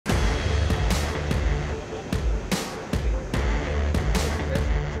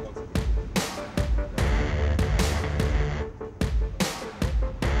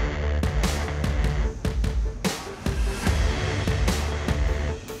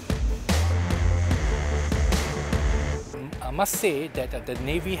I must say that the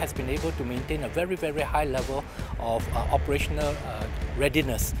Navy has been able to maintain a very, very high level of operational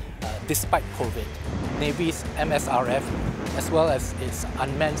readiness despite COVID. Navy's MSRF, as well as its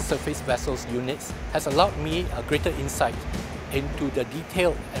unmanned surface vessels units, has allowed me a greater insight into the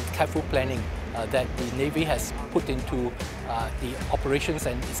detailed and careful planning that the Navy has put into the operations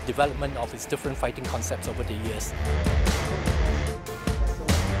and its development of its different fighting concepts over the years.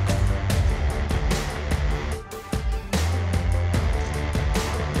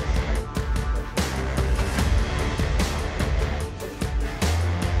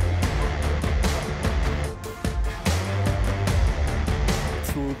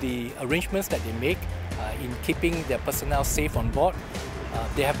 Through the arrangements that they make in keeping their personnel safe on board,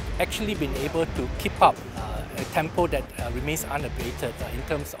 they have actually been able to keep up a tempo that remains unabated in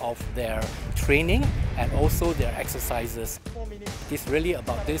terms of their training and also their exercises. It's really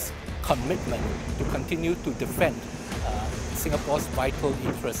about this commitment to continue to defend Singapore's vital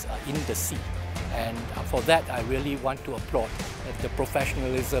interests in the sea. And for that, I really want to applaud the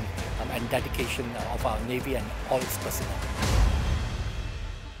professionalism and dedication of our Navy and all its personnel.